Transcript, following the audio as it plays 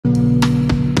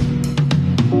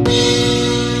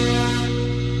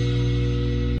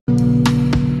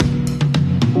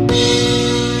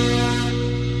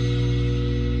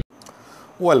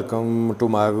Welcome to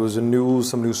my views and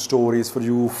news. Some news stories for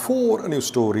you. Four news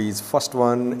stories. First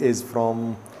one is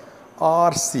from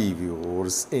RC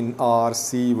viewers. In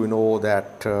RC, we know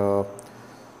that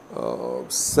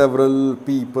several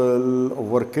people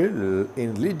were killed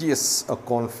in religious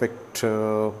conflict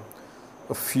a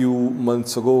few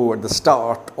months ago at the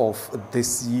start of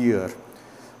this year.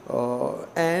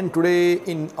 And today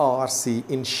in RC,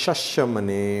 in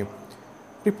Shashemene,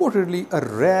 reportedly a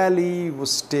rally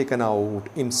was taken out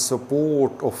in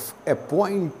support of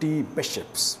appointee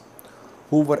bishops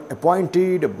who were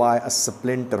appointed by a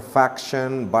splinter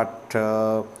faction, but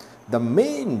the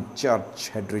main church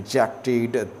had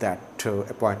rejected that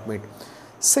appointment.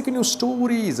 Second news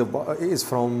story is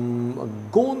from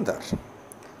Gondar,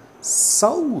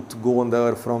 South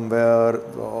Gondar, from where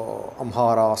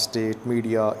Amhara state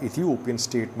media, Ethiopian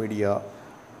state media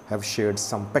have shared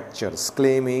some pictures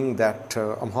claiming that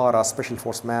Amhara special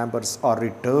force members are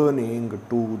returning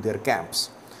to their camps.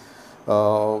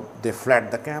 They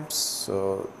fled the camps,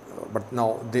 but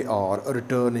now they are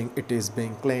returning, it is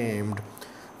being claimed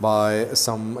by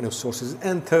some news sources.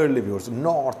 And thirdly, viewers,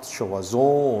 North Shewa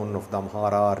zone of the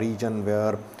Amhara region,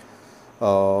 where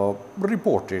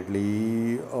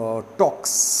reportedly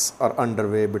talks are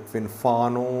underway between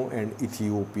Fano and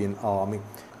Ethiopian army.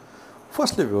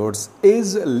 Firstly, viewers,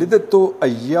 is Lidetu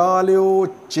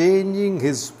Ayalew changing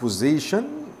his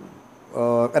position?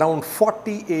 Around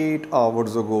 48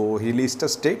 hours ago, he released a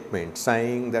statement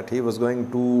saying that he was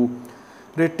going to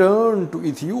return to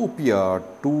Ethiopia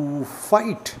to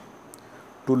fight,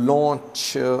 to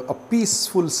launch a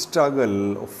peaceful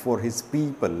struggle for his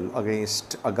people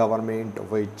against a government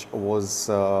which was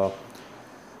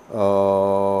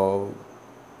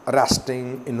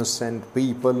arresting innocent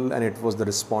people, and it was the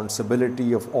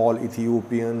responsibility of all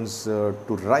Ethiopians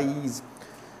to rise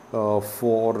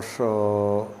for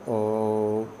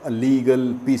a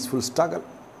legal, peaceful struggle.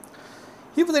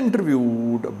 He was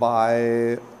interviewed by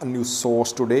a news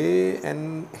source today,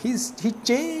 and he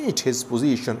changed his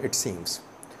position, it seems.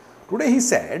 Today he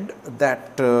said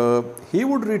that he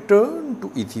would return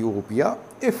to Ethiopia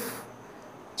if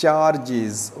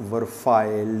charges were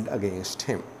filed against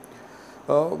him.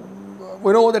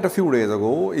 We know that a few days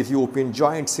ago, Ethiopian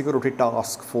Joint Security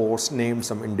Task Force named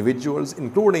some individuals,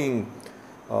 including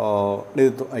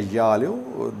Lidetu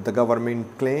Ayalew. The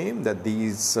government claimed that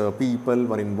these people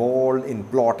were involved in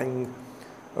plotting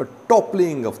a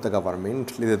toppling of the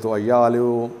government. Lidetu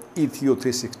Ayalew, Ethio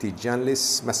 360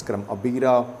 journalists, Maskram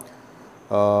Abira,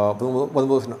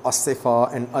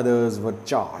 Asefa, and others were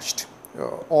charged,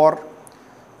 or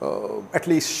at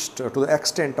least to the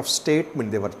extent of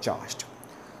statement they were charged.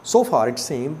 So far, it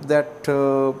seems that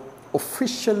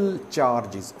official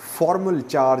charges, formal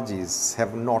charges,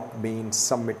 have not been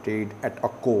submitted at a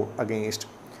court against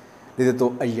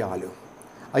Lidetu Ayalew.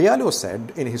 Ayalew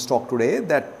said in his talk today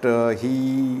that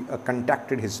he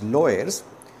contacted his lawyers.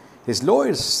 His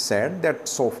lawyers said that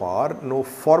so far no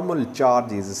formal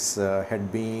charges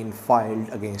had been filed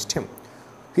against him.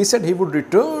 He said he would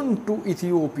return to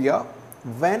Ethiopia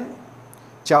when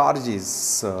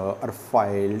charges are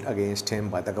filed against him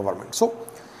by the government. So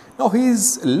now he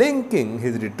is linking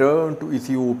his return to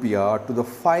Ethiopia to the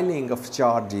filing of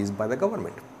charges by the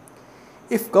government.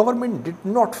 If government did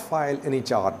not file any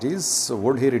charges,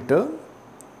 would he return?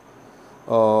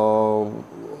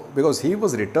 Because he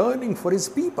was returning for his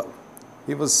people.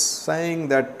 He was saying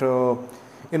that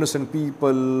innocent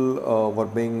people were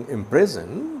being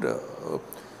imprisoned.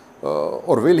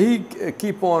 Or will he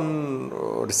keep on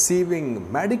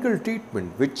receiving medical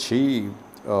treatment, which he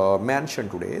mentioned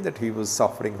today that he was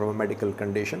suffering from a medical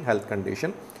condition, health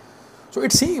condition. So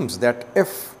it seems that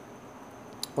if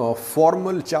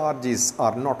formal charges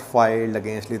are not filed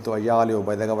against Lidetu Ayalew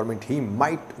by the government, he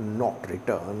might not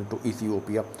return to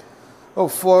Ethiopia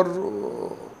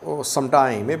for some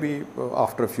time. Maybe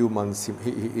after a few months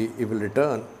he will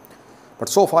return. But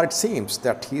so far it seems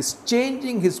that he is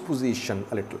changing his position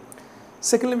a little.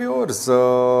 Secondly, viewers,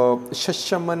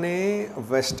 Shashemene,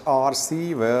 West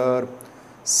RC, where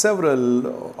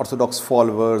several Orthodox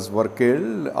followers were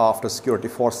killed after security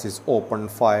forces opened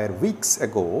fire weeks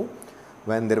ago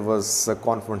when there was a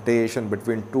confrontation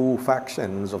between two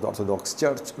factions of the Orthodox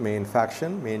Church, main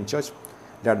church,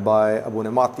 led by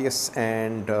Abune Matthias,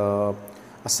 and a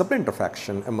splinter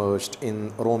faction emerged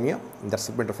in Oromia. That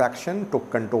splinter faction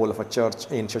took control of a church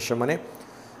in Shashemene.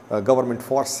 Government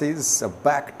forces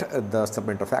backed the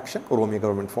splinter faction, Oromia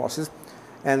government forces,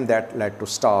 and that led to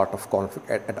start of conflict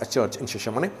at a church in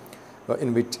Shashemene,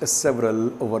 in which several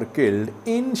were killed.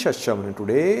 In Shashemene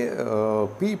today,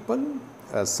 people,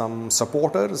 some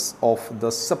supporters of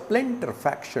the splinter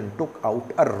faction took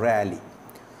out a rally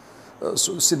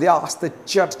So they asked the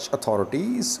church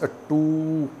authorities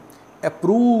to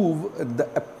approve the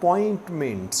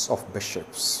appointments of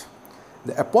bishops.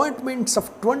 The appointments of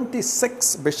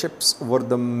 26 bishops were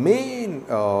the main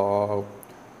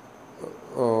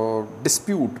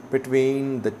dispute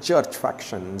between the church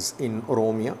factions in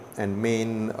Oromia and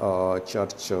main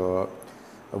church.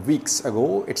 Weeks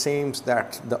ago, it seems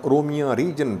that the Oromia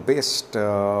region based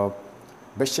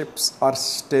bishops are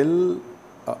still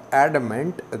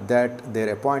adamant that their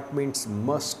appointments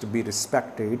must be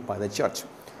respected by the church.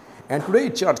 And today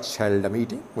church held a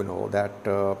meeting. We know that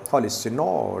Holy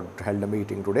Synod held a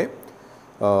meeting today,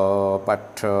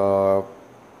 but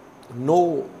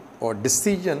no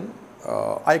decision.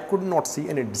 I could not see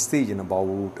any decision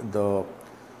about the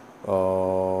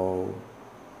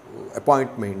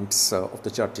appointments of the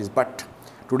churches. But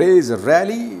today is a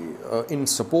rally in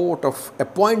support of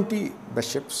appointee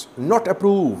bishops not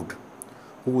approved,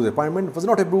 whose appointment was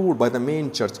not approved by the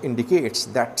main church, indicates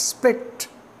that split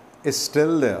is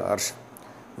still there.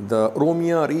 The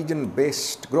Oromia region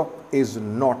based group is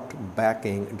not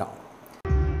backing down.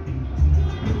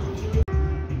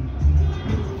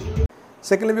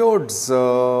 Secondly, towards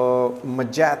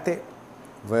Majate,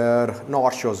 where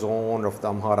North Shore zone of the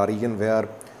Amhara region, where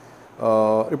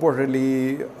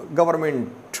reportedly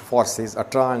government forces are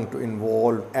trying to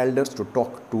involve elders to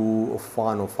talk to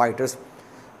Fano fighters.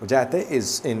 Majate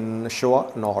is in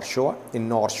Shewa, North Shore. In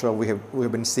North Shore, we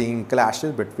have been seeing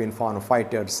clashes between Fano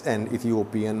fighters and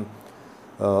Ethiopian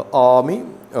army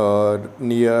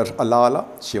near Alala,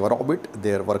 Shivarobit.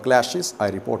 There were clashes.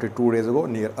 I reported 2 days ago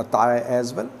near Ataya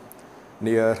as well,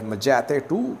 near Majate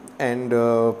too, and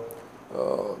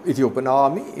Ethiopian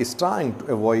army is trying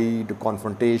to avoid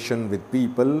confrontation with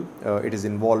people. It is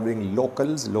involving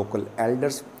local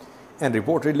elders, and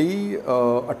reportedly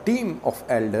a team of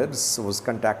elders was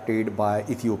contacted by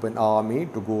Ethiopian army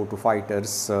to go to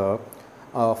fighters,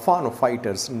 Fano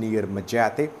fighters near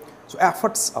Majate. So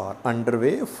efforts are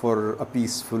underway for a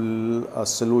peaceful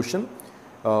solution.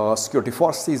 Security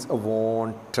forces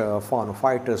want Fano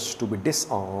fighters to be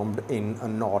disarmed in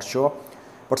North Shore,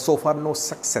 but so far no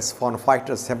success. Fano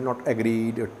fighters have not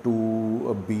agreed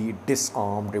to be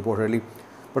disarmed reportedly,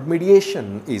 but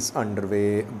mediation is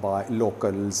underway by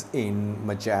locals in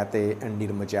Majate and near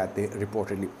Majate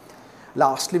reportedly.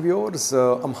 Lastly, viewers,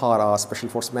 Amhara Special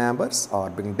Force members are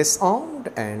being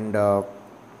disarmed, and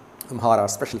Amhara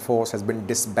Special Force has been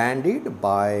disbanded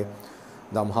by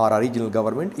the Amhara regional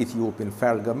government, Ethiopian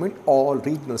federal government. All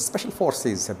regional special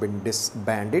forces have been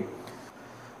disbanded.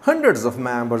 Hundreds of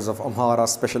members of Amhara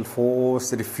Special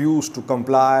Force refused to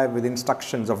comply with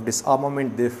instructions of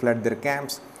disarmament. They fled their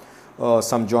camps.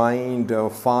 Some joined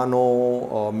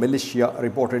Fano militia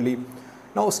reportedly.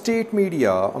 Now, state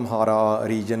media, Amhara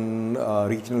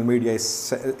regional media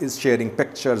is sharing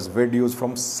pictures, videos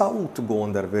from South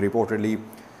Gondar, where reportedly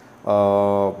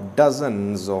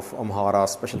dozens of Amhara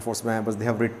Special Force members, they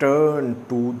have returned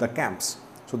to the camps.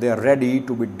 So they are ready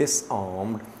to be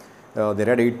disarmed. They are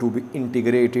ready to be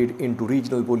integrated into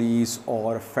regional police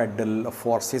or federal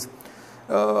forces.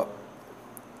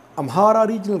 Amhara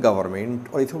regional government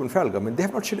or Ethiopian federal government, they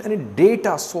have not shared any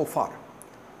data so far.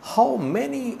 How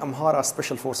many Amhara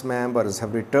Special Force members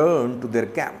have returned to their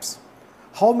camps?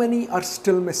 How many are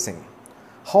still missing?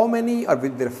 How many are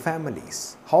with their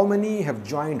families? How many have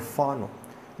joined Fano?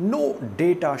 No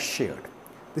data shared.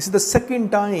 This is the second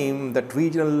time that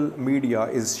regional media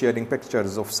is sharing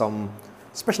pictures of some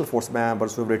Special Force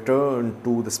members who have returned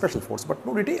to the Special Force, but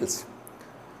no details.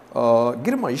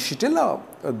 Girma Ishitila,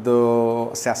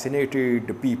 the assassinated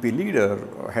PP leader,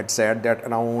 had said that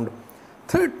around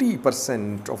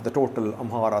 30% of the total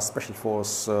Amhara Special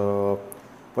Force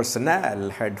personnel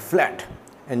had fled,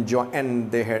 and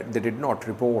they did not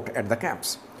report at the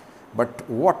camps. But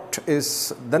what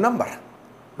is the number?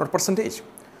 Not percentage.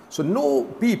 So no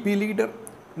PP leader,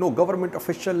 no government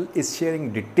official is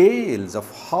sharing details of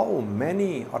how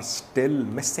many are still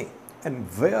missing and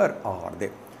where are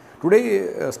they.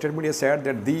 Today, state media said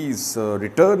that these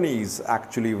returnees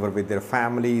actually were with their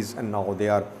families, and now they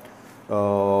are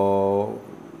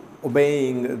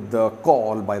obeying the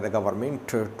call by the government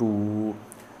to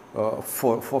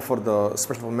for the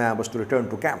special members to return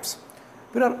to camps.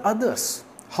 There are others.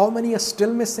 How many are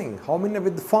still missing? How many are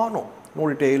with Fano? No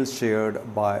details shared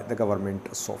by the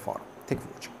government so far. Thank you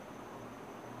for watching.